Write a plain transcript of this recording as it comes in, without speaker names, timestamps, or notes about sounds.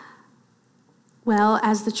Well,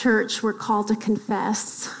 as the church, we're called to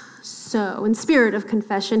confess. So, in spirit of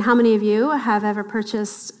confession, how many of you have ever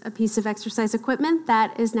purchased a piece of exercise equipment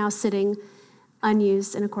that is now sitting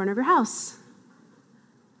unused in a corner of your house?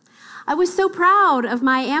 I was so proud of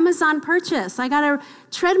my Amazon purchase. I got a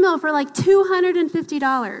treadmill for like $250.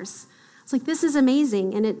 I was like, this is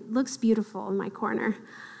amazing, and it looks beautiful in my corner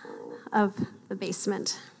of the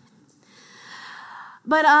basement.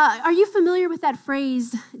 But are you familiar with that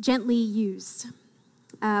phrase, gently used?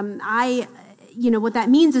 What that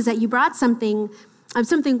means is that you brought something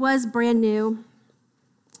was brand new,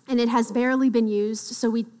 and it has barely been used, so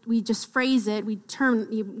we just phrase it,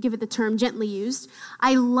 you give it the term gently used.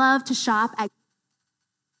 I love to shop at,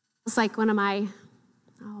 it's like one of my,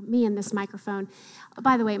 me and this microphone.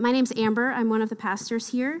 By the way, my name's Amber, I'm one of the pastors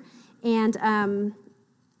here, and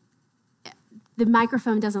the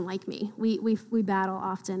microphone doesn't like me. We battle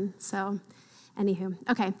often, so anywho.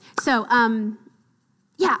 Okay, so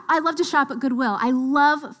I love to shop at Goodwill. I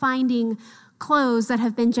love finding clothes that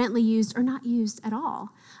have been gently used or not used at all.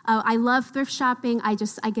 I love thrift shopping. I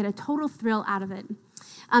get a total thrill out of it.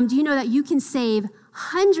 Do you know that you can save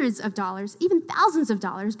hundreds of dollars, even thousands of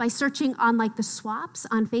dollars, by searching on like the swaps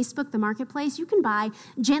on Facebook, the marketplace? You can buy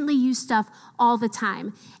gently used stuff all the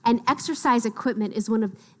time. And exercise equipment is one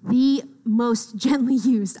of the most gently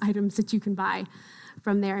used items that you can buy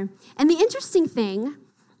from there. And the interesting thing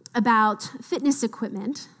about fitness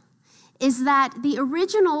equipment is that the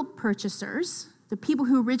original purchasers, the people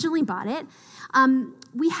who originally bought it,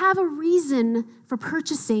 we have a reason for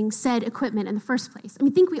purchasing said equipment in the first place. I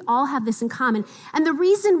think we all have this in common. And the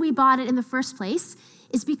reason we bought it in the first place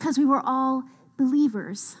is because we were all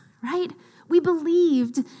believers, right? We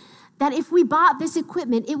believed that if we bought this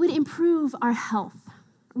equipment, it would improve our health.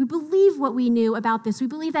 We believe what we knew about this. We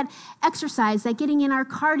believe that exercise, that getting in our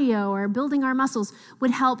cardio or building our muscles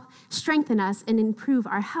would help strengthen us and improve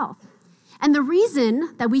our health. And the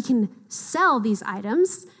reason that we can sell these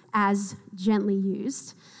items as gently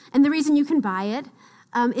used, and the reason you can buy it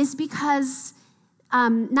is because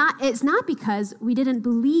it's not because we didn't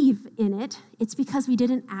believe in it, it's because we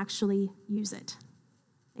didn't actually use it.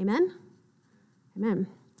 Amen? Amen.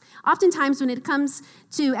 Oftentimes when it comes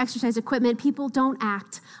to exercise equipment, people don't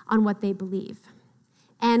act on what they believe.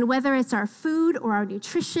 And whether it's our food or our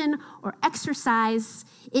nutrition or exercise,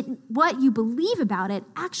 what you believe about it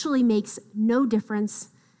actually makes no difference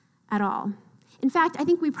at all. In fact, I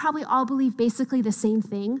think we probably all believe basically the same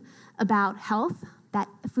thing about health, that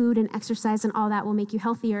food and exercise and all that will make you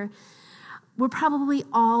healthier. We're probably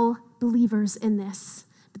all believers in this.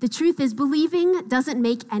 But the truth is, believing doesn't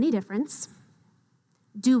make any difference.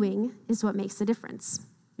 Doing is what makes the difference.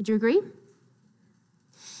 Would you agree?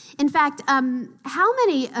 In fact, how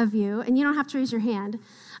many of you, and you don't have to raise your hand,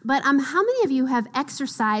 but how many of you have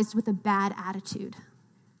exercised with a bad attitude?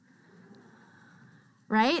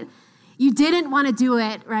 Right? You didn't want to do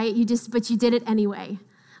it, right? But you did it anyway.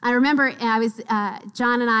 I remember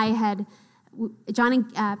John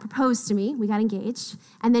proposed to me. We got engaged,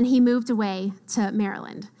 and then he moved away to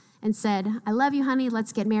Maryland and said, I love you, honey,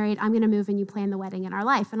 let's get married. I'm going to move and you plan the wedding in our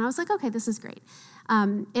life. And I was like, okay, this is great.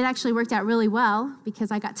 It actually worked out really well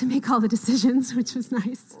because I got to make all the decisions, which was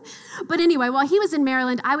nice. But anyway, while he was in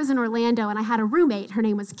Maryland, I was in Orlando, and I had a roommate. Her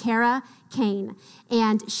name was Kara Kane,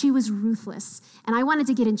 and she was ruthless. And I wanted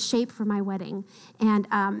to get in shape for my wedding.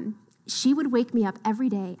 And she would wake me up every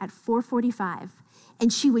day at 4:45,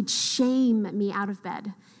 and she would shame me out of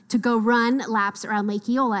bed to go run laps around Lake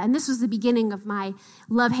Eola. And this was the beginning of my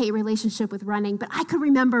love-hate relationship with running. But I could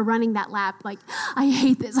remember running that lap like, I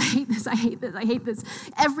hate this, I hate this, I hate this, I hate this,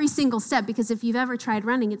 every single step. Because if you've ever tried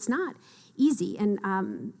running, it's not easy.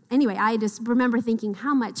 And anyway, I just remember thinking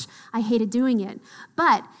how much I hated doing it.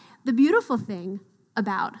 But the beautiful thing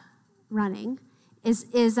about running is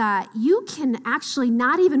you can actually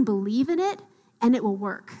not even believe in it, and it will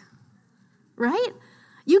work, right?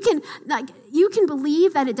 You can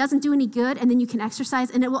believe that it doesn't do any good, and then you can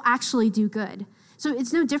exercise, and it will actually do good. So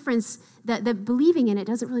it's no difference, that believing in it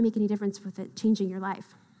doesn't really make any difference with it changing your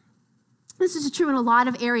life. This is true in a lot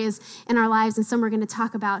of areas in our lives, and some we're going to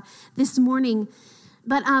talk about this morning.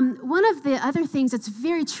 But one of the other things that's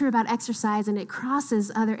very true about exercise, and it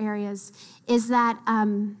crosses other areas, is that,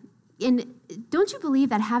 don't you believe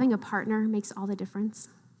that having a partner makes all the difference?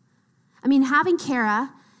 Having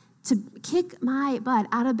Kara to kick my butt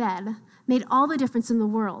out of bed made all the difference in the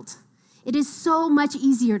world. It is so much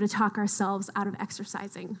easier to talk ourselves out of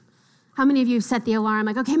exercising. How many of you set the alarm,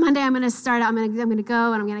 like, okay, Monday I'm going to start, I'm going to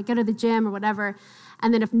go, and I'm going to go to the gym or whatever,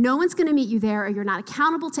 and then if no one's going to meet you there, or you're not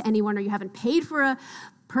accountable to anyone, or you haven't paid for a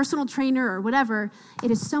personal trainer or whatever, it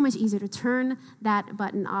is so much easier to turn that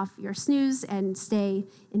button off your snooze and stay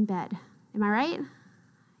in bed. Am I right?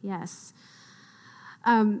 Yes.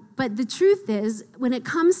 But the truth is, when it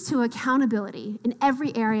comes to accountability in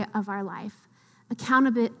every area of our life,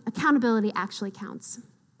 accountability actually counts.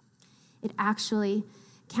 It actually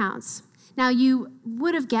counts. Now, you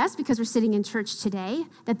would have guessed, because we're sitting in church today,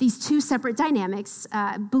 that these two separate dynamics,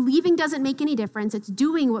 believing doesn't make any difference, it's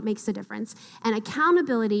doing what makes the difference, and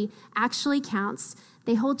accountability actually counts.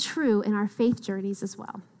 They hold true in our faith journeys as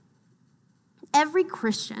well. Every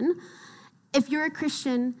Christian, if you're a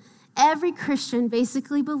Christian, every Christian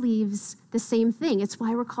basically believes the same thing. It's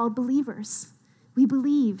why we're called believers. We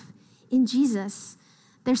believe in Jesus.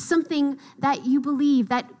 There's something that you believe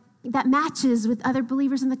that matches with other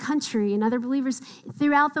believers in the country and other believers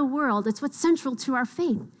throughout the world. It's what's central to our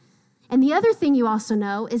faith. And the other thing you also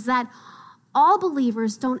know is that all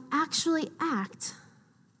believers don't actually act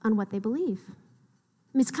on what they believe.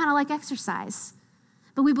 I mean, it's kind of like exercise.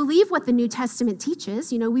 But we believe what the New Testament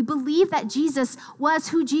teaches. We believe that Jesus was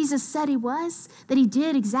who Jesus said he was, that he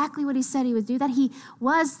did exactly what he said he would do, that he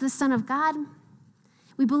was the Son of God.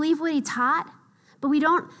 We believe what he taught, but we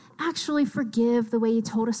don't actually forgive the way he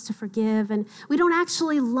told us to forgive, and we don't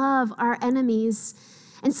actually love our enemies.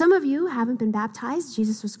 And some of you haven't been baptized.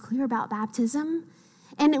 Jesus was clear about baptism.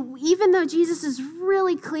 And even though Jesus is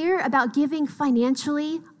really clear about giving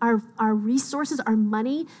financially our resources, our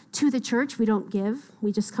money to the church, we don't give.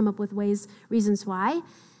 We just come up with reasons why.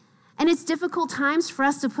 And it's difficult times for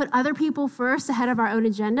us to put other people first ahead of our own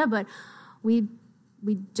agenda, but we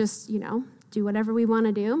just, do whatever we want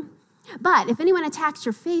to do. But if anyone attacks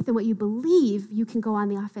your faith and what you believe, you can go on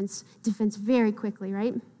the defense very quickly,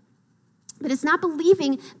 right? But it's not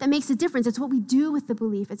believing that makes a difference. It's what we do with the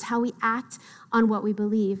belief. It's how we act on what we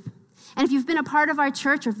believe. And if you've been a part of our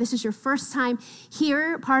church, or if this is your first time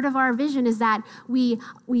here, part of our vision is that we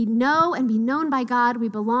know and be known by God, we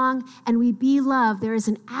belong, and we be loved. There is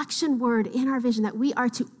an action word in our vision that we are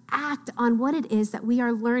to act on what it is that we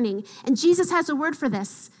are learning. And Jesus has a word for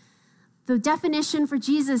this. The definition for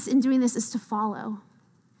Jesus in doing this is to follow.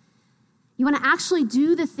 You want to actually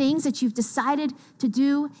do the things that you've decided to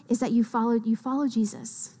do, is that you follow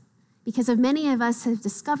Jesus. Because of many of us have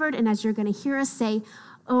discovered, and as you're going to hear us say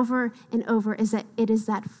over and over, is that it is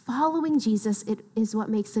that following Jesus, it is what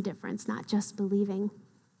makes the difference, not just believing.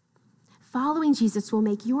 Following Jesus will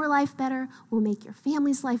make your life better, will make your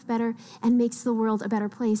family's life better, and makes the world a better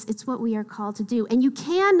place. It's what we are called to do. And you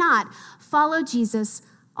cannot follow Jesus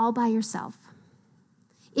all by yourself.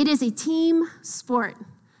 It is a team sport.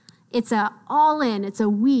 It's a all-in, it's a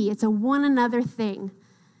one another thing.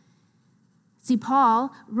 See,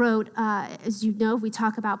 Paul wrote, as you know, if we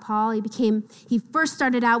talk about Paul, he first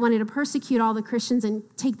started out wanting to persecute all the Christians and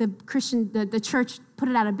take the church, put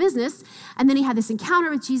it out of business. And then he had this encounter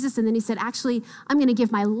with Jesus, and then he said, actually, I'm going to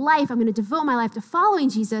give my life, I'm going to devote my life to following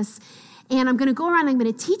Jesus, and I'm going to go around and I'm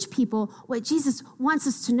going to teach people what Jesus wants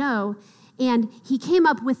us to know. And he came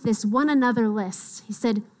up with this one another list. He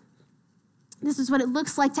said, this is what it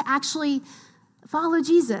looks like to actually follow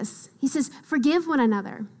Jesus. He says, forgive one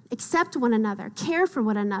another, accept one another, care for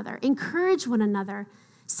one another, encourage one another,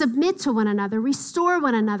 submit to one another, restore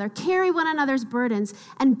one another, carry one another's burdens,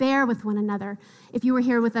 and bear with one another. If you were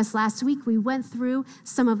here with us last week, we went through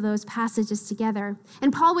some of those passages together.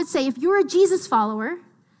 And Paul would say, if you're a Jesus follower,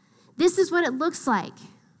 this is what it looks like.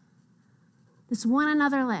 This one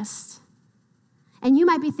another list. And you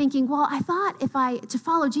might be thinking, well, I thought to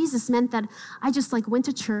follow Jesus meant that I just went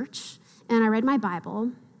to church and I read my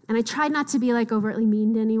Bible and I tried not to be overtly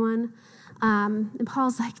mean to anyone. And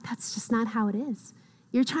Paul's like, that's just not how it is.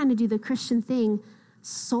 You're trying to do the Christian thing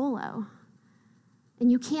solo.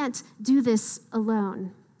 And you can't do this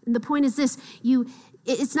alone. And the point is this,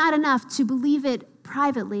 it's not enough to believe it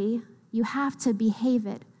privately. You have to behave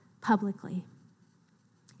it publicly.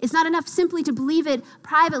 It's not enough simply to believe it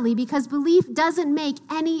privately, because belief doesn't make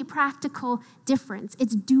any practical difference.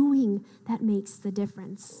 It's doing that makes the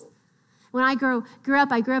difference. When I grew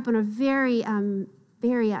up in a very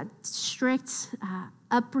strict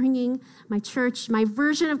upbringing. My church, my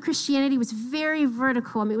version of Christianity was very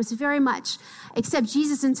vertical. It was very much accept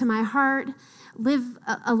Jesus into my heart, live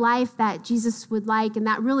a life that Jesus would like, and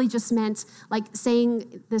that really just meant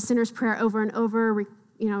saying the sinner's prayer over and over,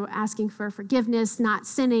 asking for forgiveness, not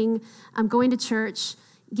sinning, going to church,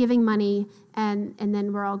 giving money, and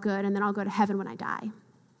then we're all good, and then I'll go to heaven when I die.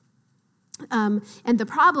 And the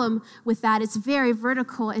problem with that, it's very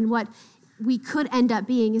vertical, and what we could end up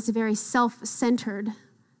being is a very self-centered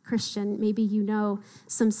Christian. Maybe you know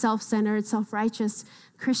some self-centered, self-righteous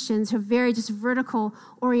Christians who have very just vertical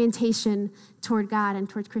orientation toward God and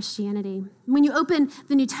toward Christianity. When you open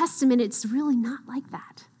the New Testament, it's really not like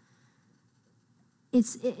that.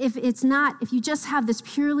 If you just have this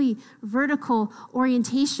purely vertical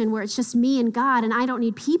orientation where it's just me and God and I don't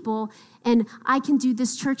need people and I can do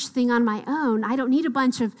this church thing on my own, I don't need a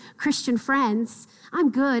bunch of Christian friends,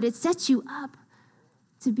 I'm good. It sets you up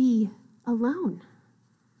to be alone.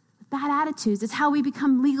 Bad attitudes. It's how we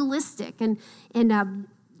become legalistic and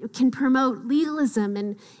can promote legalism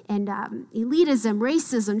and elitism,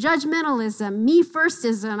 racism, judgmentalism,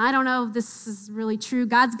 me-firstism. I don't know if this is really true.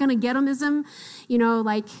 God's going to get themism.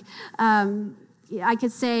 I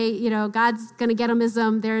could say, God's going to get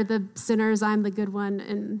themism. They're the sinners. I'm the good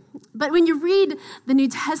one. But when you read the New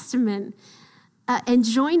Testament and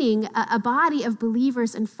joining a body of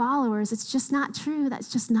believers and followers, it's just not true. That's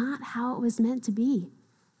just not how it was meant to be.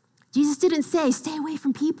 Jesus didn't say, stay away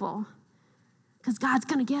from people, because God's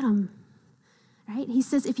going to get them, right? He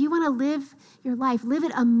says, if you want to live your life, live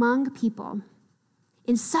it among people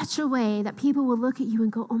in such a way that people will look at you and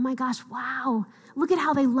go, oh my gosh, wow, look at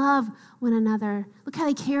how they love one another. Look how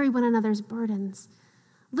they carry one another's burdens.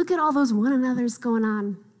 Look at all those one another's going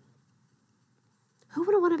on. Who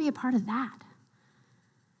wouldn't want to be a part of that?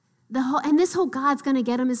 This whole God's going to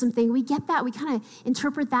get themism thing, we get that. We kind of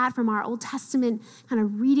interpret that from our Old Testament kind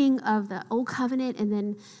of reading of the Old Covenant, and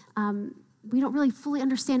then we don't really fully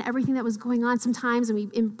understand everything that was going on sometimes, and we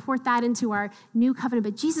import that into our new covenant.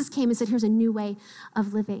 But Jesus came and said, here's a new way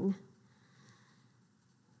of living.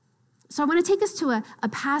 So I want to take us to a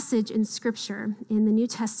passage in Scripture in the New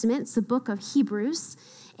Testament. It's the book of Hebrews.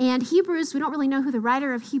 And Hebrews, we don't really know who the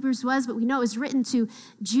writer of Hebrews was, but we know it was written to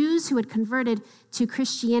Jews who had converted to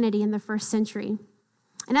Christianity in the first century.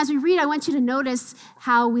 And as we read, I want you to notice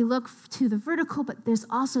how we look to the vertical, but there's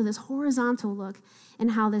also this horizontal look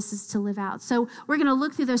and how this is to live out. So we're going to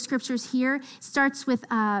look through those scriptures here. It starts with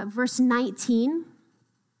verse 19.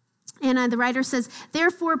 And the writer says,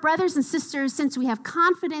 therefore, brothers and sisters, since we have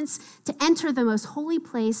confidence to enter the most holy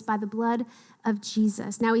place by the blood of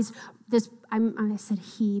Jesus. Now I said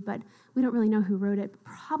he, but we don't really know who wrote it.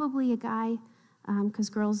 Probably a guy, because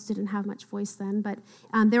girls didn't have much voice then. But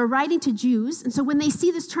they were writing to Jews. And so when they see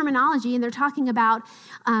this terminology and they're talking about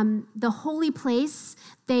the holy place,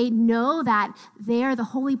 they know that the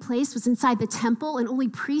holy place was inside the temple and only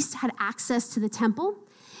priests had access to the temple.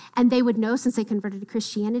 And they would know, since they converted to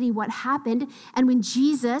Christianity, what happened. And when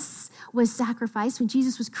Jesus was sacrificed, when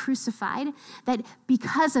Jesus was crucified, that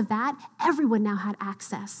because of that, everyone now had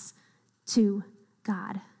access to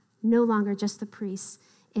God. No longer just the priests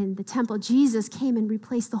in the temple. Jesus came and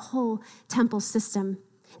replaced the whole temple system.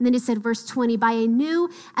 And then it said, verse 20, by a new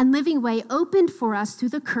and living way opened for us through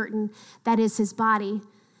the curtain that is his body.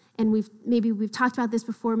 And we've talked about this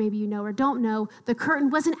before, maybe you know or don't know. The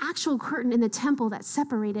curtain was an actual curtain in the temple that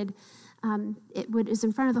separated. It was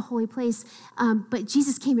in front of the holy place. But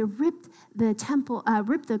Jesus came and ripped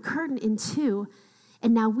the curtain in two.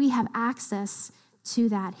 And now we have access to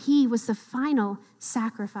that. He was the final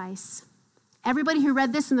sacrifice. Everybody who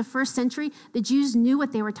read this in the first century, the Jews knew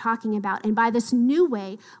what they were talking about. And by this new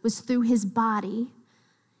way was through his body.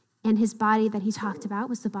 And his body that he talked about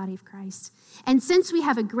was the body of Christ. And since we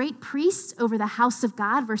have a great priest over the house of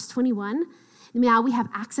God, verse 21, now we have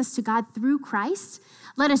access to God through Christ.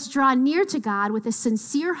 Let us draw near to God with a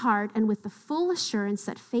sincere heart and with the full assurance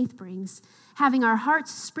that faith brings, having our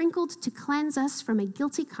hearts sprinkled to cleanse us from a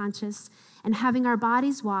guilty conscience and having our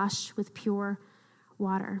bodies washed with pure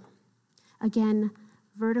water. Again,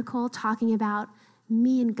 vertical, talking about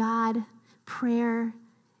me and God, prayer,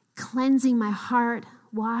 cleansing my heart,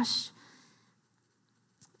 wash.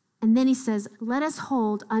 And then he says, let us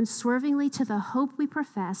hold unswervingly to the hope we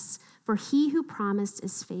profess, for he who promised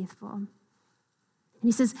is faithful. And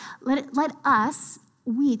he says, let us,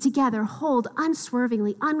 we together, hold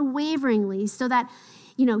unswervingly, unwaveringly, so that,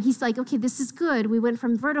 he's like, okay, this is good. We went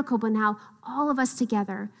from vertical, but now all of us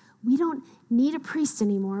together, we don't need a priest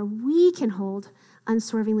anymore. We can hold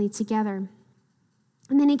unswervingly together.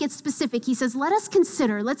 And then he gets specific. He says, let's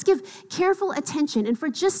give careful attention. And for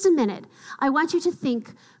just a minute, I want you to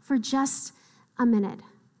think for just a minute.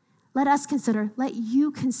 Let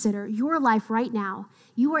you consider your life right now.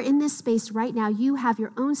 You are in this space right now. You have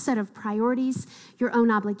your own set of priorities, your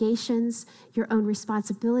own obligations, your own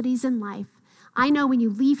responsibilities in life. I know when you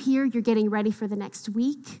leave here, you're getting ready for the next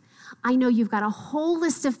week. I know you've got a whole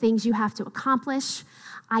list of things you have to accomplish.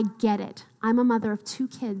 I get it. I'm a mother of 2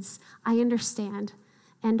 kids. I understand.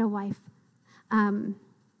 And a wife. And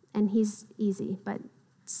he's easy, but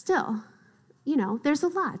still, there's a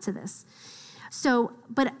lot to this.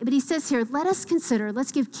 But he says here,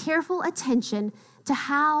 let's give careful attention to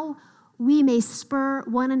how we may spur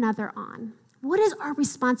one another on. What is our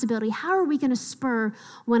responsibility? How are we going to spur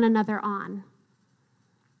one another on?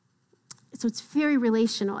 So it's very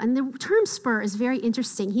relational. And the term spur is very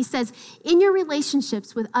interesting. He says, in your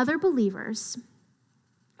relationships with other believers,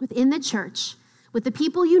 within the church, with the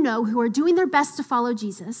people you know who are doing their best to follow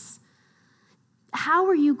Jesus, how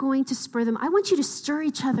are you going to spur them? I want you to stir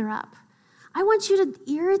each other up. I want you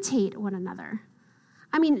to irritate one another.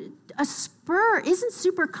 I mean, a spur isn't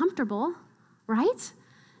super comfortable, right?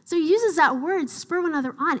 So he uses that word, spur one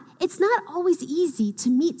another on. It's not always easy to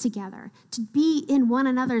meet together, to be in one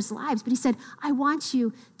another's lives. But he said, I want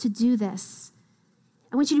you to do this.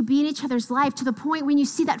 I want you to be in each other's life to the point when you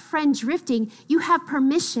see that friend drifting, you have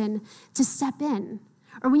permission to step in.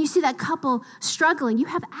 Or when you see that couple struggling, you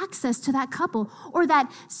have access to that couple. Or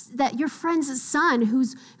that your friend's son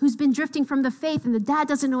who's been drifting from the faith and the dad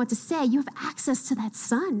doesn't know what to say, you have access to that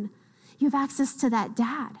son. You have access to that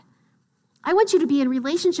dad. I want you to be in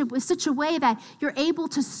relationship with such a way that you're able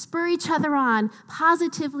to spur each other on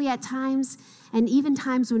positively at times and even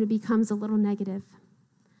times when it becomes a little negative.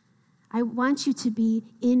 I want you to be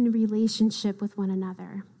in relationship with one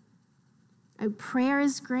another. Prayer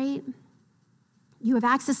is great. You have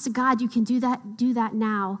access to God. You can do that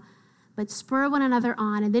now. But spur one another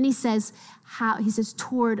on. And then he says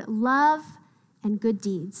toward love and good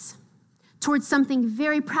deeds. Towards something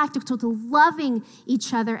very practical, to loving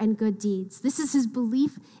each other and good deeds. This is his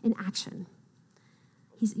belief in action.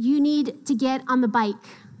 You need to get on the bike.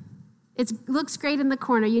 It looks great in the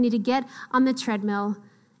corner. You need to get on the treadmill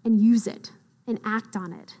and use it and act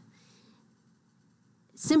on it.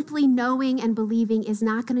 Simply knowing and believing is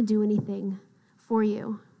not going to do anything for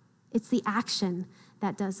you. It's the action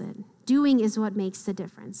that does it. Doing is what makes the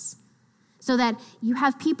difference. So that you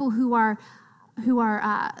have people who are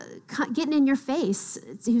getting in your face,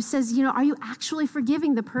 who says, are you actually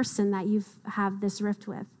forgiving the person that you have this rift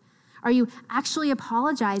with? Are you actually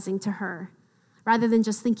apologizing to her rather than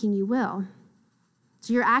just thinking you will?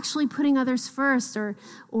 So you're actually putting others first or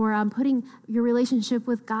putting your relationship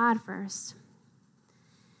with God first.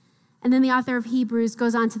 And then the author of Hebrews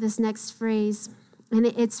goes on to this next phrase, and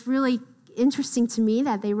it's really interesting to me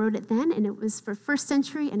that they wrote it then, and it was for first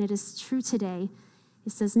century, and it is true today.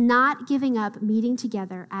 It says, not giving up meeting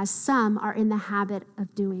together as some are in the habit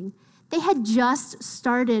of doing. They had just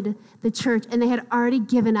started the church and they had already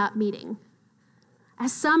given up meeting.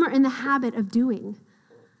 As some are in the habit of doing.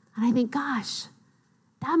 And I think, gosh,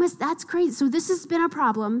 that's crazy. So this has been a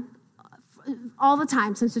problem all the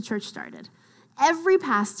time since the church started. Every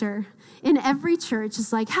pastor in every church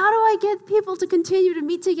is like, how do I get people to continue to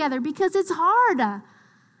meet together? Because it's hard.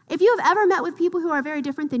 If you have ever met with people who are very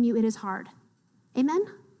different than you, it is hard. Amen?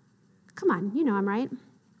 Come on, you know I'm right.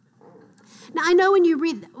 Now, I know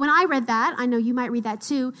when I read that, I know you might read that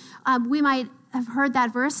too, we might have heard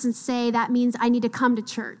that verse and say that means I need to come to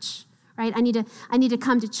church, right? I need to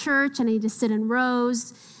come to church and I need to sit in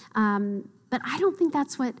rows. But I don't think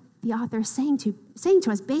that's what the author is saying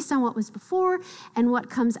to us based on what was before and what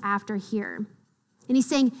comes after here. And he's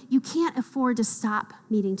saying you can't afford to stop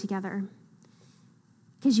meeting together,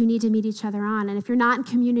 because you need to meet each other on. And if you're not in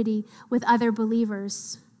community with other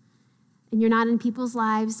believers and you're not in people's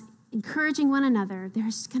lives encouraging one another,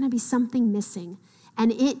 there's going to be something missing.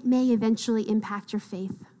 And it may eventually impact your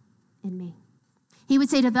faith in me. He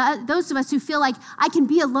would say to those of us who feel like I can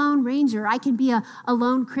be a lone ranger, I can be a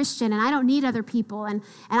lone Christian, and I don't need other people, and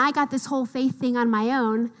I got this whole faith thing on my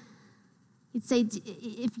own, he'd say,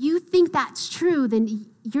 if you think that's true, then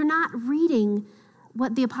you're not reading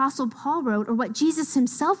what the Apostle Paul wrote or what Jesus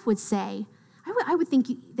himself would say. I would think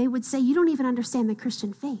they would say, you don't even understand the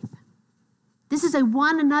Christian faith. This is a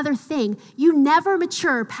one another thing. You never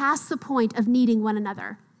mature past the point of needing one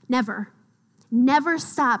another. Never. Never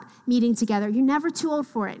stop meeting together. You're never too old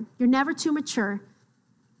for it. You're never too mature.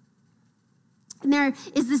 And there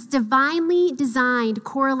is this divinely designed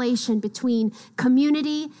correlation between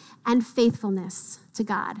community and faithfulness to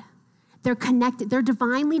God. They're connected. They're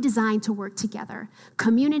divinely designed to work together.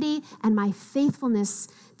 Community and my faithfulness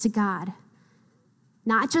to God.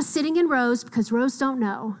 Not just sitting in rows, because rows don't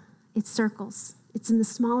know. It's circles. It's in the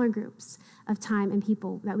smaller groups of time and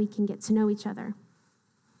people that we can get to know each other.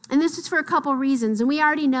 And this is for a couple reasons. And we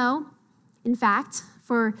already know, in fact,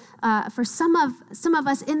 for some of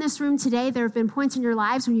us in this room today, there have been points in your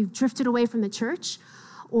lives when you've drifted away from the church,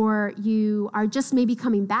 or you are just maybe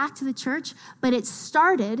coming back to the church, but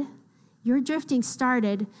your drifting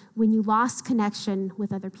started when you lost connection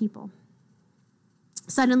with other people.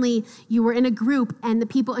 Suddenly, you were in a group, and the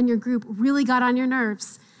people in your group really got on your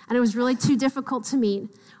nerves. and it was really too difficult to meet,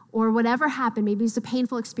 or whatever happened, maybe it was a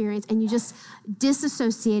painful experience, and you just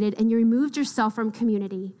disassociated and you removed yourself from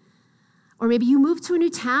community. Or maybe you moved to a new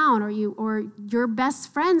town, or your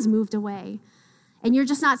best friends moved away, and you're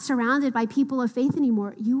just not surrounded by people of faith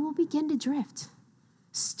anymore. You will begin to drift.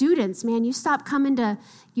 Students, man, you stop coming to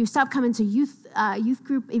youth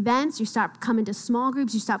group events, you stop coming to small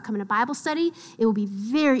groups, you stop coming to Bible study. It will be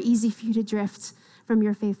very easy for you to drift from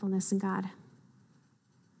your faithfulness in God.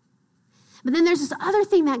 But then there's this other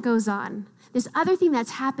thing that goes on, this other thing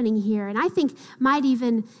that's happening here, and I think might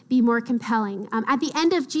even be more compelling. At the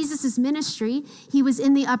end of Jesus' ministry, he was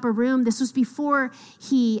in the upper room. This was before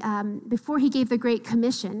he gave the Great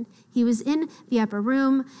Commission. He was in the upper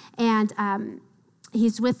room, and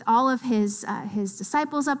he's with all of his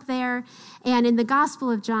disciples up there. And in the Gospel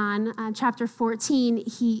of John, chapter 14,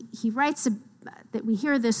 he writes that we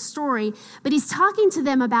hear this story, but he's talking to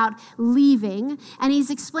them about leaving, and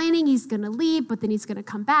he's explaining he's going to leave, but then he's going to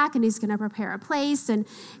come back, and he's going to prepare a place, and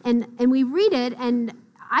we read it, and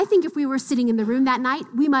I think if we were sitting in the room that night,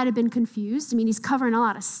 we might have been confused. I mean, he's covering a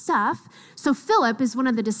lot of stuff. So Philip is one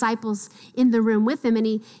of the disciples in the room with him, and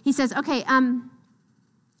he says, okay,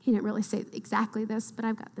 he didn't really say exactly this, but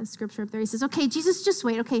I've got the scripture up there. He says, okay, Jesus, just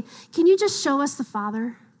wait. Okay, can you just show us the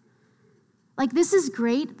Father? Like, this is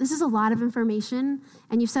great. This is a lot of information,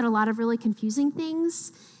 and you've said a lot of really confusing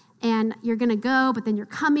things, and you're going to go, but then you're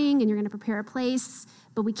coming, and you're going to prepare a place,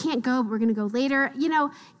 but we can't go, but we're going to go later. You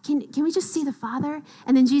know, can we just see the Father?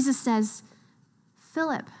 And then Jesus says,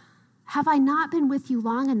 Philip, have I not been with you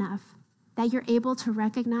long enough that you're able to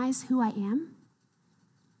recognize who I am?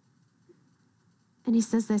 And he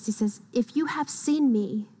says this, he says, if you have seen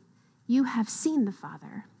me, you have seen the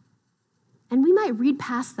Father. And we might read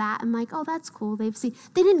past that and like, oh, that's cool. They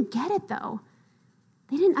didn't get it though.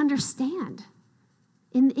 They didn't understand.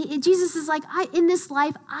 Jesus is like, in this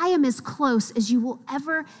life, I am as close as you will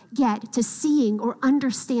ever get to seeing or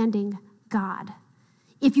understanding God.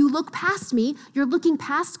 If you look past me, you're looking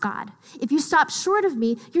past God. If you stop short of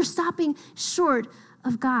me, you're stopping short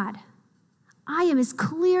of God. I am as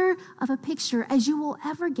clear of a picture as you will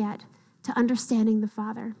ever get to understanding the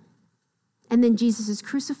Father. And then Jesus is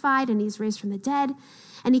crucified and he's raised from the dead,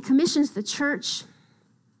 and he commissions the church.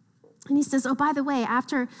 And he says, oh, by the way,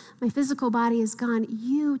 after my physical body is gone,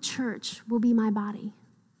 you, church, will be my body.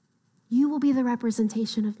 You will be the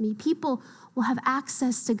representation of me. People will have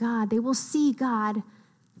access to God. They will see God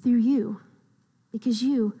through you because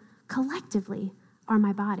you collectively are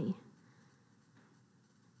my body.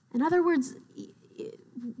 In other words,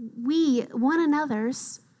 we, one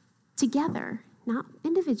another's together, not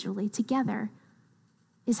individually, together,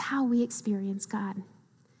 is how we experience God.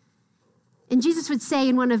 And Jesus would say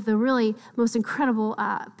in one of the really most incredible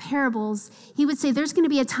parables, he would say there's going to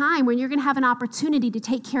be a time when you're going to have an opportunity to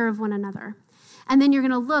take care of one another. And then you're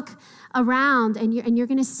going to look around and you're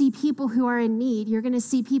going to see people who are in need. You're going to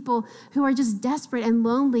see people who are just desperate and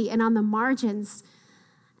lonely and on the margins.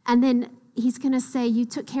 And then he's going to say, you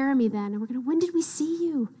took care of me then. And when did we see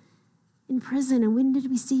you in prison? And when did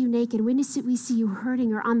we see you naked? When did we see you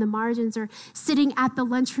hurting or on the margins or sitting at the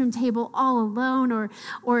lunchroom table all alone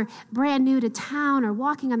or brand new to town or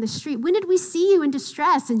walking on the street? When did we see you in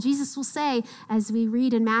distress? And Jesus will say, as we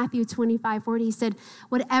read in Matthew 25:40, he said,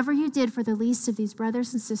 whatever you did for the least of these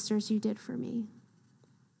brothers and sisters, you did for me.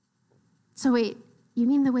 So wait, you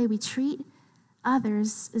mean the way we treat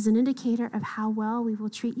others is an indicator of how well we will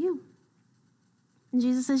treat you? And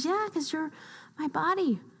Jesus says, yeah, because you're my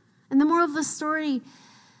body. And the moral of the story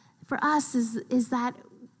for us is that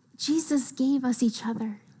Jesus gave us each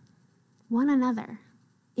other, one another,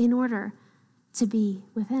 in order to be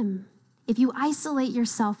with him. If you isolate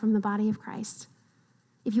yourself from the body of Christ,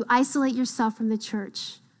 if you isolate yourself from the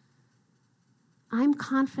church, I'm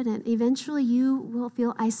confident eventually you will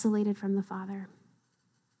feel isolated from the Father.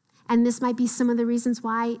 And this might be some of the reasons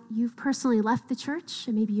why you've personally left the church,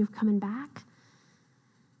 and maybe you're coming back.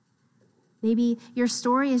 Maybe your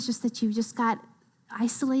story is just that you just got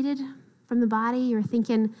isolated from the body. You're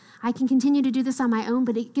thinking, I can continue to do this on my own,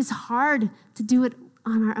 but it gets hard to do it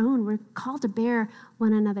on our own. We're called to bear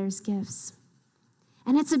one another's gifts.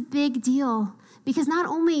 And it's a big deal because not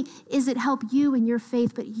only is it help you in your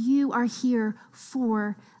faith, but you are here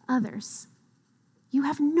for others. You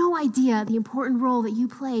have no idea the important role that you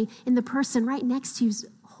play in the person right next to you's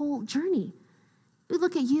whole journey. We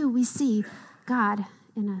look at you, we see God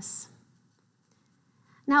in us.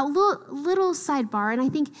 Now, little sidebar, and I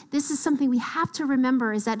think this is something we have to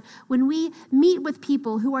remember, is that when we meet with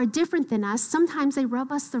people who are different than us, sometimes they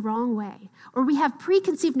rub us the wrong way, or we have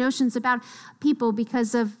preconceived notions about people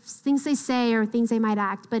because of things they say or things they might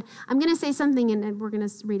act. But I'm going to say something, and we're going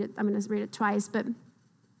to read it. I'm going to read it twice, but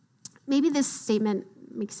maybe this statement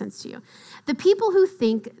makes sense to you. The people who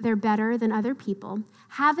think they're better than other people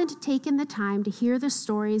haven't taken the time to hear the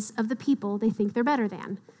stories of the people they think they're better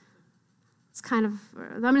than. I'm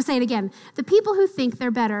going to say it again. The people who think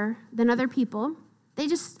they're better than other people, they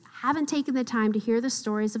just haven't taken the time to hear the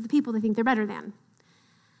stories of the people they think they're better than.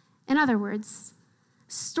 In other words,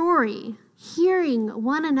 hearing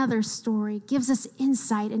one another's story gives us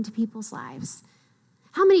insight into people's lives.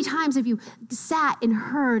 How many times have you sat and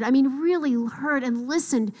really heard and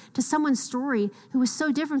listened to someone's story who was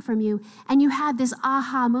so different from you, and you had this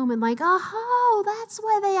aha moment like, oh, that's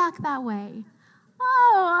why they act that way.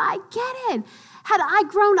 Oh, I get it. Had I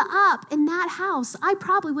grown up in that house, I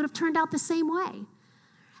probably would have turned out the same way.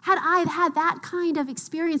 Had I had that kind of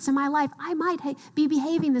experience in my life, I might be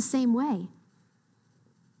behaving the same way.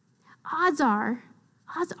 Odds are,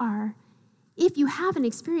 if you haven't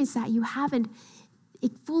experienced that, you haven't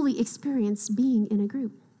fully experienced being in a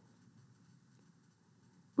group.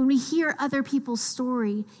 When we hear other people's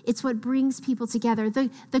story, it's what brings people together.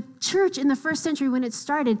 The church in the first century, when it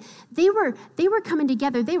started, they were coming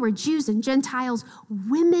together. They were Jews and Gentiles,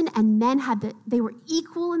 women and men they were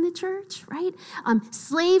equal in the church, right?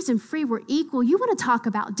 Slaves and free were equal. You want to talk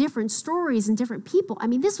about different stories and different people.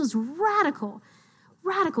 This was radical.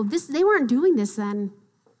 They weren't doing this then,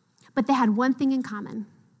 but they had one thing in common.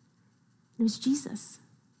 It was Jesus.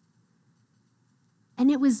 And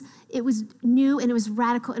it was new, and it was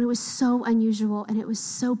radical, and it was so unusual, and it was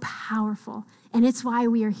so powerful. And it's why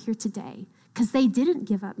we are here today, because they didn't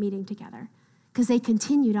give up meeting together, because they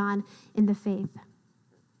continued on in the faith.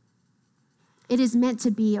 It is meant to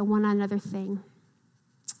be a one another thing.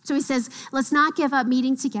 So he says, let's not give up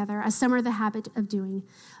meeting together, as some are the habit of doing.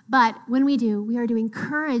 But when we do, we are to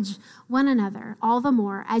encourage one another all the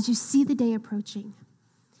more as you see the day approaching.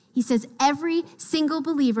 He says, every single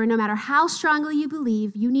believer, no matter how strongly you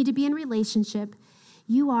believe you need to be in relationship,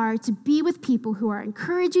 you are to be with people who are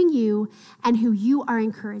encouraging you and who you are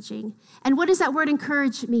encouraging. And what does that word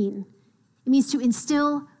encourage mean? It means to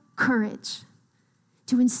instill courage.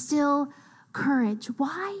 To instill courage.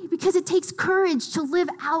 Why? Because it takes courage to live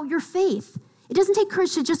out your faith. It doesn't take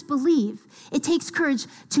courage to just believe. It takes courage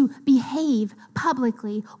to behave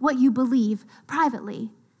publicly what you believe privately.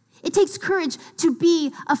 It takes courage to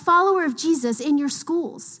be a follower of Jesus in your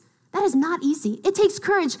schools. That is not easy. It takes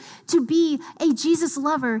courage to be a Jesus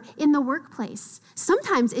lover in the workplace.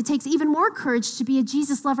 Sometimes it takes even more courage to be a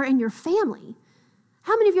Jesus lover in your family.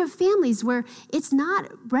 How many of you have families where it's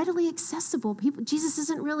not readily accessible? Jesus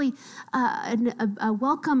isn't really a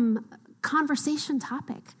welcome conversation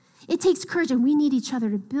topic. It takes courage, and we need each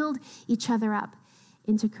other to build each other up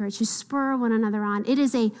into courage, to spur one another on. It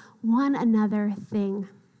is a one another thing.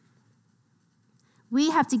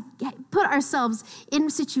 We have to put ourselves in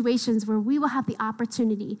situations where we will have the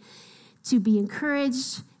opportunity to be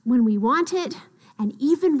encouraged when we want it and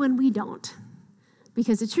even when we don't.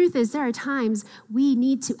 Because the truth is, there are times we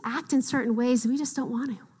need to act in certain ways and we just don't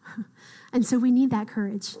want to. And so we need that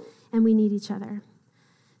courage, and we need each other.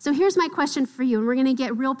 So here's my question for you, and we're going to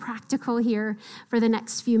get real practical here for the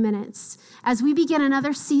next few minutes. As we begin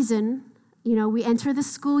another season, we enter the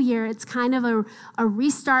school year. It's kind of a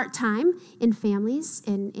restart time in families,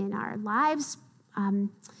 in our lives.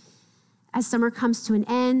 As summer comes to an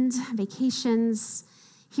end, vacations,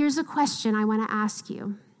 here's a question I want to ask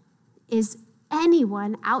you. Is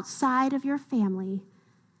anyone outside of your family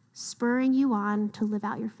spurring you on to live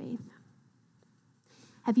out your faith?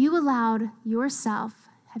 Have you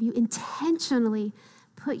intentionally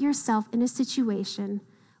put yourself in a situation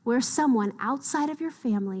where someone outside of your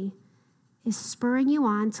family is spurring you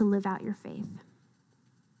on to live out your faith?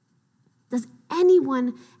 Does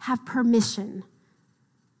anyone have permission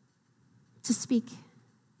to speak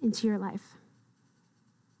into your life?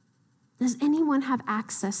 Does anyone have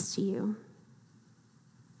access to you?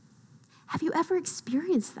 Have you ever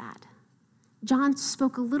experienced that? John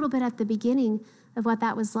spoke a little bit at the beginning of what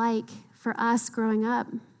that was like for us growing up,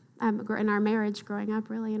 in our marriage, growing up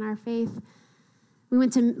really in our faith. We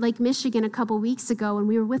went to Lake Michigan a couple weeks ago, and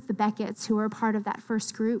we were with the Becketts, who were a part of that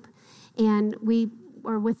first group. And we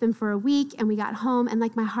were with them for a week, and we got home, and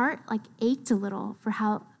my heart ached a little for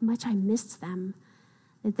how much I missed them.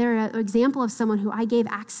 They're an example of someone who I gave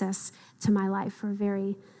access to my life for a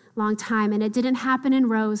very long time. And it didn't happen in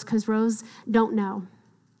rows, because rows don't know.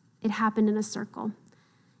 It happened in a circle,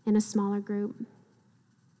 in a smaller group.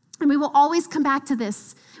 And we will always come back to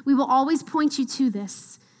this. We will always point you to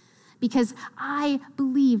this because I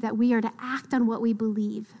believe that we are to act on what we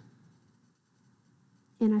believe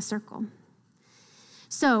in a circle.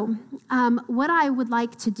 So what I would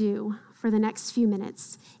like to do for the next few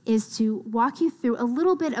minutes is to walk you through a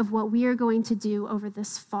little bit of what we are going to do over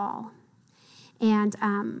this fall. And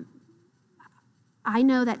I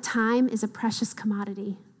know that time is a precious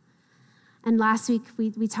commodity. And last week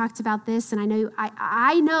we talked about this, and I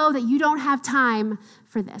know that you don't have time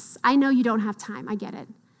for this. I know you don't have time. I get it.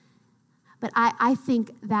 But I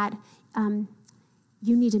think that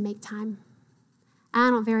you need to make time. I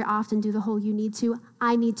don't very often do the whole you need to.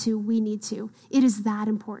 I need to. We need to. It is that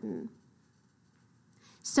important.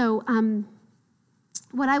 So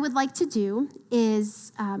what I would like to do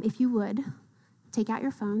is, if you would, take out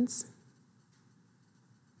your phones.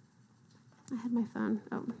 I had my phone.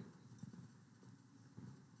 Oh.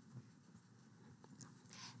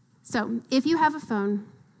 So if you have a phone,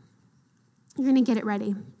 you're going to get it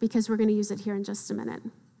ready because we're going to use it here in just a minute.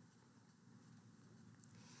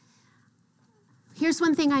 Here's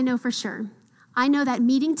one thing I know for sure. I know that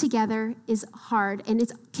meeting together is hard and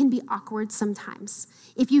it can be awkward sometimes.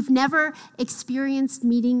 If you've never experienced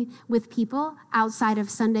meeting with people outside of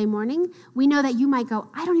Sunday morning, we know that you might go,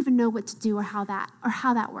 I don't even know what to do or how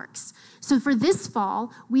that works. So for this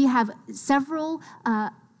fall, we have several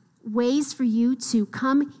ways for you to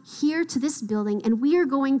come here to this building, and we are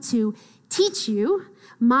going to teach you,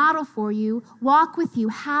 model for you, walk with you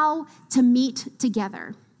how to meet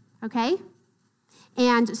together, okay?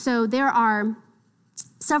 And so there are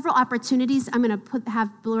several opportunities. I'm going to have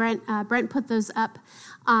Brent put those up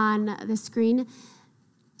on the screen.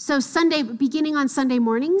 So beginning on Sunday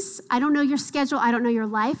mornings, I don't know your schedule, I don't know your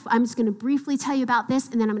life. I'm just going to briefly tell you about this,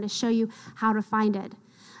 and then I'm going to show you how to find it.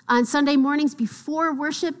 On Sunday mornings before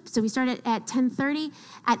worship, so we start at 10:30.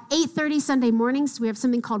 At 8:30 Sunday mornings, we have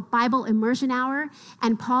something called Bible Immersion Hour,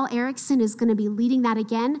 and Paul Erickson is going to be leading that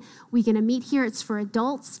again. We're going to meet here. It's for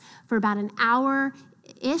adults for about an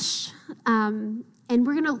hour-ish, and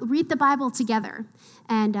we're going to read the Bible together.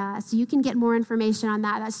 And so you can get more information on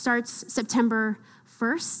that. That starts September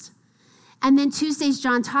 1st. And then Tuesdays,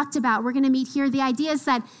 John talked about, we're going to meet here. The idea is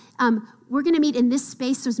that we're going to meet in this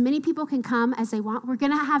space so as many people can come as they want. We're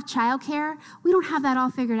going to have childcare. We don't have that all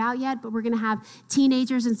figured out yet, but we're going to have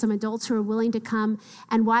teenagers and some adults who are willing to come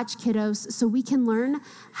and watch kiddos so we can learn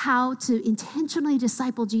how to intentionally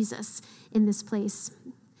disciple Jesus in this place.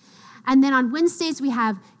 And then on Wednesdays, we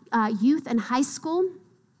have youth and high school.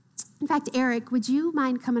 In fact, Eric, would you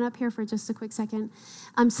mind coming up here for just a quick second?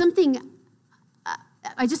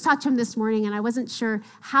 I just talked to him this morning, and I wasn't sure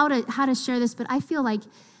how to share this, but I feel like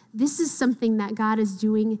this is something that God is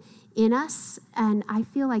doing in us, and I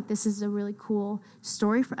feel like this is a really cool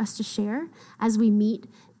story for us to share as we meet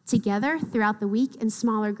together throughout the week in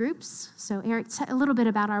smaller groups. So, Eric, a little bit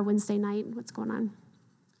about our Wednesday night. What's going on?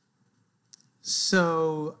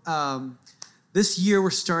 So, this year we're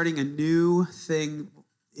starting a new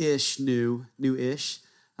thing-ish, new-ish.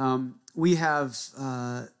 We have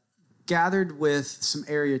gathered with some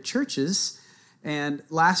area churches. And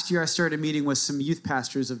last year, I started meeting with some youth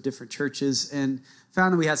pastors of different churches and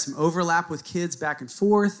found that we had some overlap with kids back and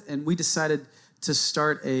forth, and we decided to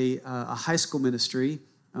start a high school ministry.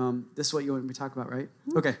 This is what you want me to talk about, right?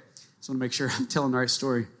 Mm-hmm. Okay. Just want to make sure I'm telling the right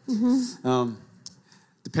story. Mm-hmm.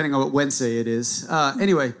 Depending on what Wednesday it is.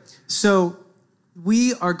 Anyway, so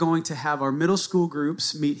we are going to have our middle school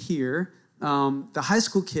groups meet here. The high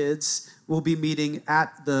school kids will be meeting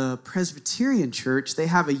at the Presbyterian Church. They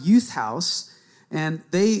have a youth house. And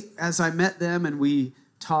as I met them and we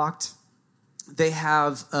talked, they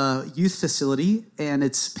have a youth facility, and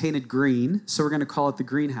it's painted green, so we're going to call it the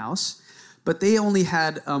greenhouse. But they only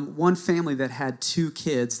had one family that had 2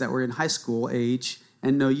 kids that were in high school age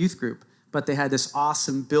and no youth group. But they had this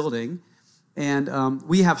awesome building, and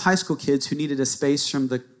we have high school kids who needed a space from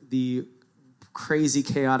the crazy,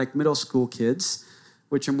 chaotic middle school kids,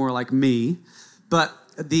 which are more like me. But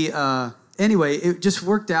anyway, it just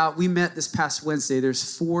worked out. We met this past Wednesday.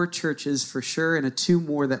 There's 4 churches for sure and 2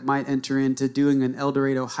 more that might enter into doing an El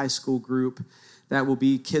Dorado high school group that will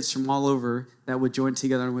be kids from all over that would join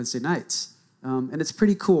together on Wednesday nights. And it's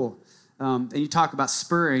pretty cool. And you talk about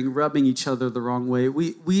spurring, rubbing each other the wrong way.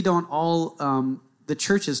 We don't all, the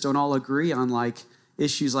churches don't all agree on like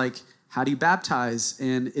issues like how do you baptize,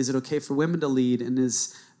 and is it okay for women to lead, and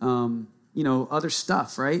is other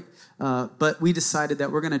stuff, right? But we decided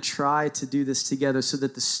that we're going to try to do this together so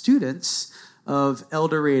that the students of El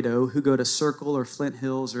Dorado who go to Circle or Flint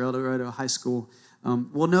Hills or El Dorado High School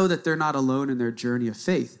will know that they're not alone in their journey of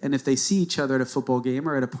faith. And if they see each other at a football game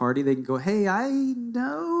or at a party, they can go, hey, I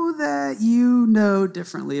know that you know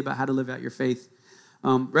differently about how to live out your faith.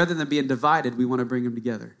 Rather than being divided, we want to bring them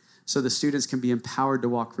together. So the students can be empowered to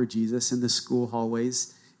walk for Jesus in the school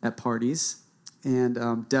hallways, at parties, and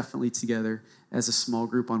definitely together as a small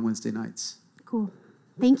group on Wednesday nights. Cool.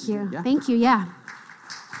 Thank you. Yeah. Thank you. Yeah.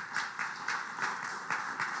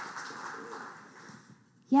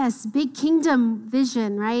 Yes, big kingdom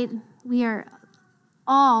vision, right? We are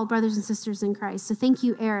all brothers and sisters in Christ. So thank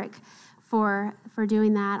you, Eric, for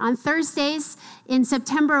doing that. On Thursdays in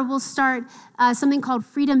September, we'll start something called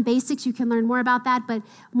Freedom Basics. You can learn more about that, but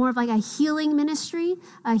more of like a healing ministry,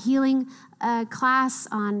 a healing class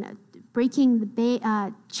on breaking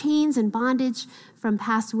the chains and bondage from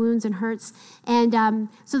past wounds and hurts. And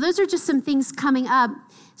so those are just some things coming up.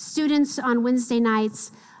 Students on Wednesday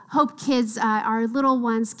nights, Hope Kids, our little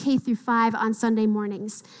ones, K through 5 on Sunday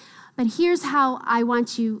mornings. But here's how I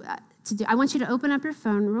want you to do. I want you to open up your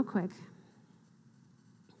phone real quick.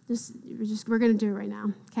 We're going to do it right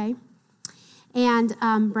now, okay? And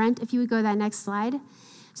Brent, if you would go to that next slide.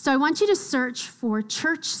 So I want you to search for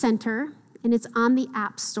Church Center, and it's on the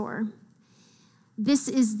App Store. This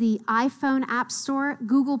is the iPhone App Store.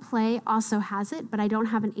 Google Play also has it, but I don't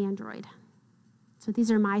have an Android. So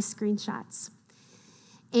these are my screenshots.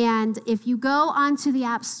 And if you go onto the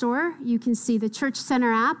App Store, you can see the Church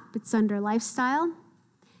Center app. It's under Lifestyle.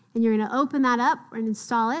 And you're going to open that up and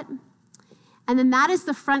install it. And then that is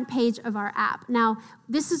the front page of our app. Now,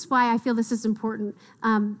 this is why I feel this is important.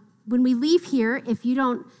 When we leave here, if you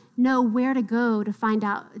don't know where to go to find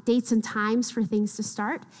out dates and times for things to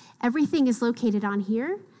start, everything is located on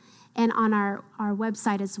here and on our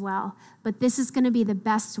website as well. But this is going to be the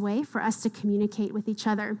best way for us to communicate with each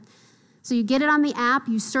other. So you get it on the app,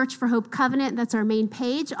 you search for Hope Covenant, that's our main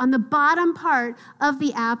page. On the bottom part of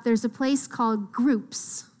the app, there's a place called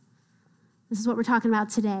Groups. This is what we're talking about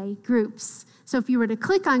today, Groups. So if you were to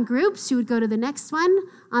click on Groups, you would go to the next one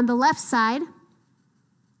on the left side.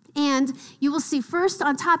 And you will see first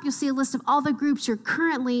on top, you'll see a list of all the groups you're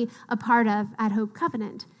currently a part of at Hope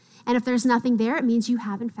Covenant. And if there's nothing there, it means you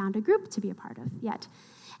haven't found a group to be a part of yet.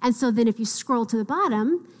 And so then if you scroll to the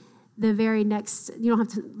bottom, the very next, you don't have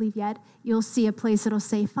to leave yet, you'll see a place that'll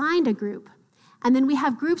say find a group. And then we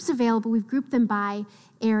have groups available. We've grouped them by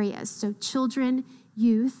areas. So children,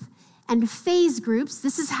 youth, and phase groups.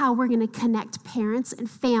 This is how we're going to connect parents and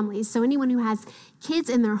families. So anyone who has kids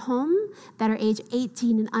in their home that are age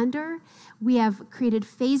 18 and under, we have created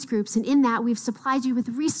phase groups. And in that, we've supplied you with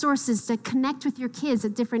resources to connect with your kids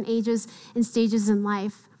at different ages and stages in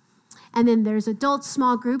life. And then there's adult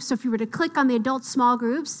small groups. So if you were to click on the adult small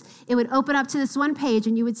groups, it would open up to this one page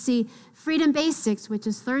and you would see Freedom Basics, which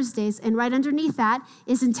is Thursdays. And right underneath that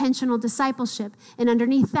is intentional discipleship. And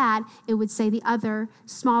underneath that, it would say the other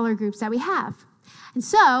smaller groups that we have. And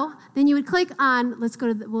so then you would click on,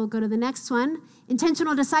 we'll go to the next one,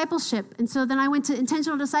 intentional discipleship. And so then I went to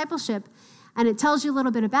intentional discipleship and it tells you a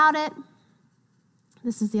little bit about it.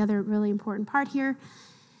 This is the other really important part here.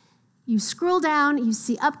 You scroll down, you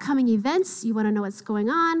see upcoming events, you want to know what's going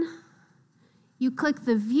on. You click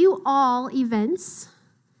the View All Events,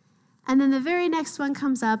 and then the very next one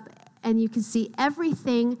comes up, and you can see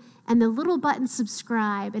everything and the little button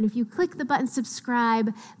Subscribe. And if you click the button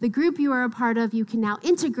Subscribe, the group you are a part of, you can now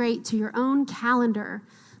integrate to your own calendar.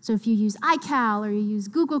 So if you use iCal or you use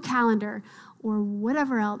Google Calendar or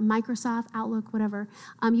whatever else, Microsoft, Outlook, whatever,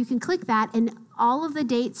 you can click that, and all of the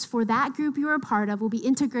dates for that group you're a part of will be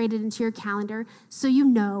integrated into your calendar so you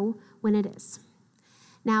know when it is.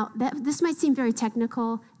 Now, this might seem very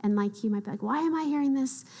technical, and like you might be like, why am I hearing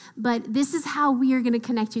this? But this is how we are going to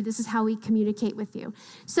connect you. This is how we communicate with you.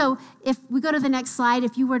 So if we go to the next slide,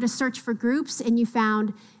 if you were to search for groups and you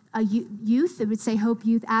found a youth, it would say Hope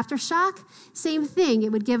Youth Aftershock. Same thing.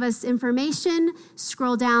 It would give us information,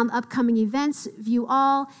 scroll down upcoming events, view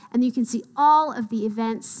all, and you can see all of the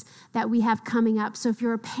events that we have coming up. So if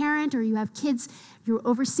you're a parent or you have kids, you're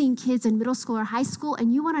overseeing kids in middle school or high school,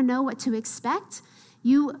 and you want to know what to expect,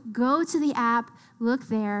 you go to the app, look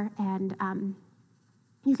there, and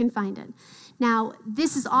you can find it. Now,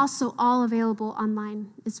 this is also all available online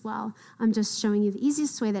as well. I'm just showing you the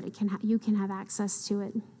easiest way that you can have access to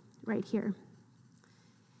it right here.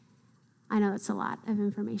 I know that's a lot of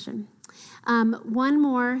information. One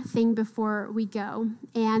more thing before we go,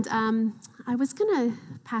 and I was going to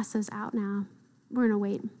pass those out now. We're going to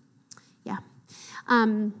wait. Yeah.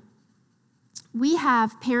 We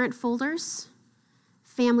have parent folders,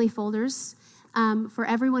 family folders, for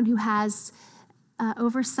everyone who has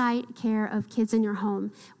oversight, care of kids in your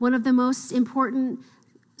home. One of the most important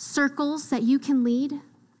circles that you can lead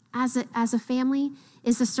as a family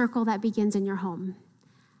is the circle that begins in your home.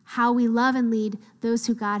 How we love and lead those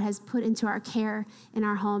who God has put into our care in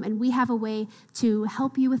our home. And we have a way to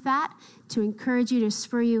help you with that, to encourage you, to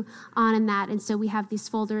spur you on in that. And so we have these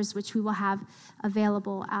folders, which we will have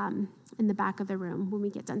available in the back of the room when we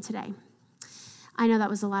get done today. I know that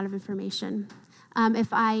was a lot of information. If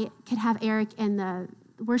I could have Eric and the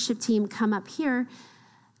worship team come up here,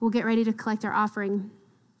 we'll get ready to collect our offering.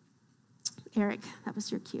 Eric, that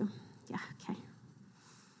was your cue. Yeah, okay.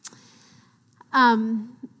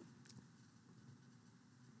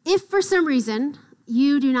 If for some reason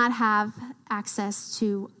you do not have access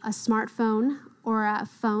to a smartphone or a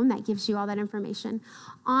phone that gives you all that information,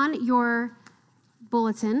 on your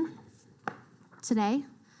bulletin today,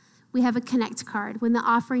 we have a Connect card. When the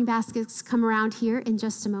offering baskets come around here in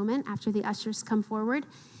just a moment, after the ushers come forward,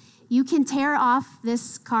 you can tear off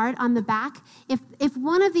this card on the back. If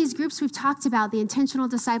one of these groups we've talked about, the intentional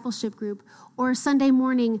discipleship group, or Sunday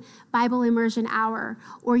morning Bible immersion hour,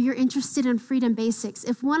 or you're interested in freedom basics,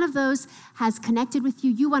 if one of those has connected with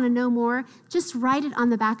you, you want to know more, just write it on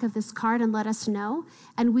the back of this card and let us know,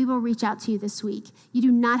 and we will reach out to you this week. You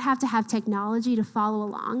do not have to have technology to follow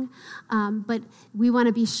along, but we want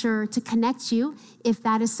to be sure to connect you if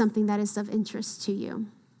that is something that is of interest to you.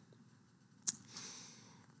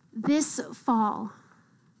 This fall,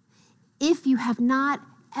 if you have not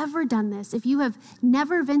ever done this, if you have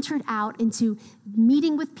never ventured out into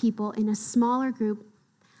meeting with people in a smaller group,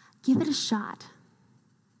 give it a shot.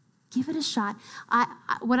 Give it a shot.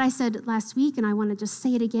 What I said last week, and I want to just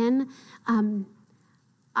say it again,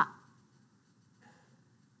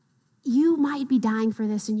 you might be dying for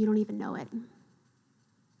this and you don't even know it.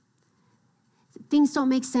 Things don't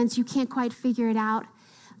make sense. You can't quite figure it out.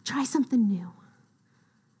 Try something new.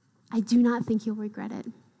 I do not think you'll regret it,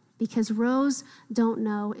 because rows don't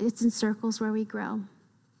know. It's in circles where we grow.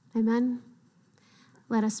 Amen?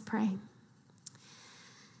 Let us pray.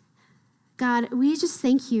 God, we just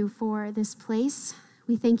thank you for this place.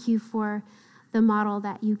 We thank you for the model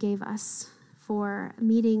that you gave us for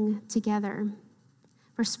meeting together,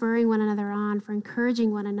 for spurring one another on, for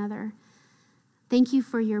encouraging one another. Thank you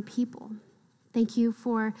for your people. Thank you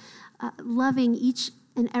for loving each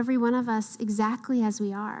and every one of us exactly as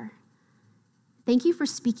we are. Thank you for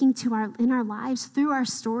speaking to in our lives through our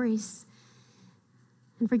stories,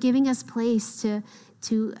 and for giving us place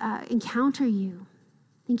to encounter you.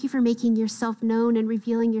 Thank you for making yourself known and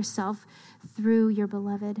revealing yourself through your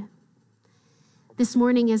beloved. This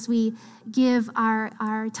morning, as we give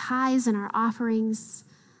our tithes and our offerings,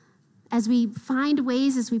 as we find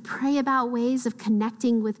ways, as we pray about ways of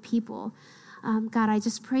connecting with people, God, I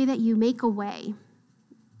just pray that you make a way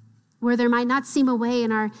where there might not seem a way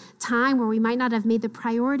in our time, where we might not have made the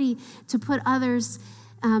priority to put others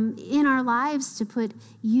in our lives, to put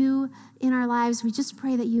you in our lives. We just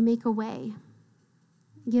pray that you make a way.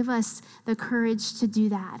 Give us the courage to do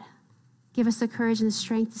that. Give us the courage and the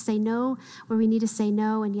strength to say no where we need to say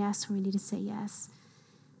no, and yes where we need to say yes.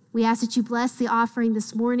 We ask that you bless the offering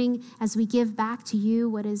this morning as we give back to you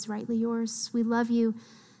what is rightly yours. We love you.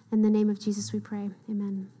 In the name of Jesus we pray.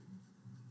 Amen.